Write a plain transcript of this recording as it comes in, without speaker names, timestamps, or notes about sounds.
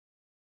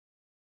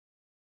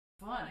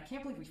fun. I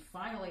can't believe we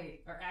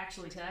finally are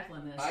actually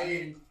tackling this.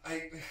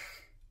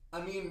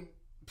 I mean,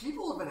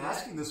 people have been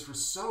asking this for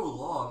so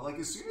long. Like,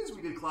 as soon as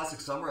we did Classic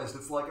Summarized,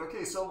 it's like, okay,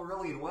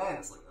 Silmarillion when?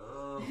 It's like,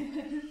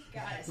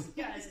 guys,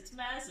 it's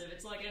massive.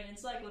 It's like an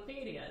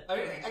encyclopedia. I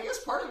mean, I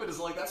guess part of it is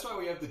like, that's why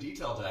we have the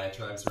detail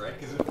diatribes, right?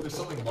 Because if there's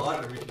something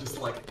modern, we can just,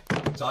 like,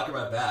 talk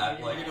about that.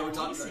 Yeah, like, you know, we're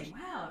talking about...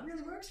 Wow, it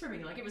really works for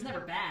me. Like, it was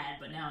never bad,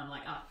 but now I'm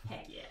like, oh,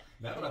 heck yeah.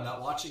 Now that I'm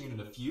not watching it in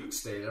a fugue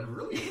state, I'm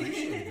really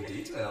appreciating the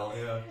detail.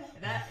 Yeah.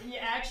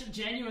 Actually,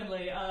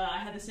 genuinely, I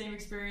had the same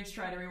experience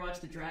trying to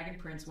rewatch The Dragon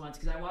Prince once,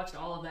 because I watched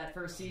all of that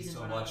first season.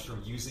 So much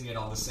from using it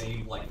on the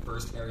same, like,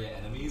 first area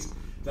enemies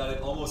that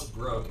it almost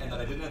broke, and that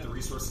I didn't have the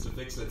resources to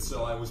fix it,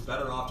 so I was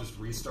better off just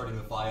restarting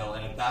the file,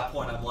 and at that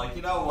point I'm like,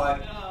 you know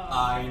what?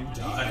 I'm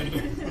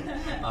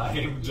done.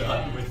 I'm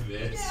done with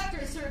this. Yeah, after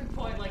a certain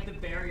point, like, the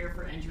barrier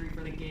for entry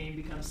for the game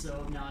becomes so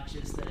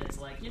obnoxious that it's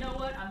like, you know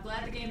what? I'm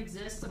glad the game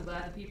exists. I'm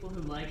glad the people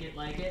who like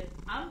it.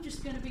 I'm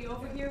just gonna be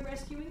over here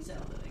rescuing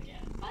Zelda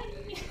again. Bye.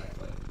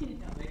 Exactly.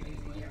 Make me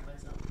hear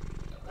myself.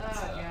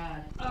 Oh,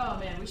 God. Oh,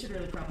 man, we should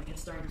really probably get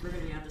started. We're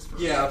going to be at this for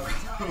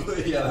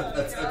probably. Yeah,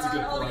 that's a good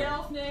point. All the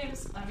elf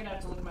names. I'm going to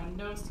have to look at my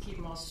notes to keep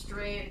them all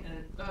straight.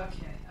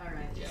 Okay, all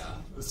right. Yeah.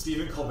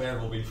 Stephen Colbert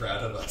will be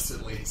proud of us,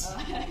 at least.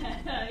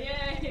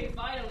 Yay,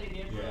 finally,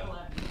 the Emperor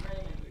left.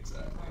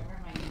 Exactly. All right, where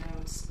are my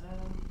notes?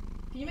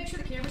 Can you make sure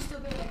the camera's still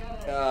good?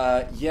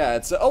 Yeah,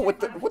 it's... what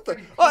the...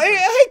 Oh,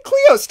 hey,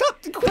 Cleo,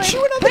 stop! Quit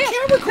chewing on the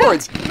camera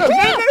cords! No,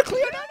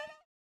 Cleo, no!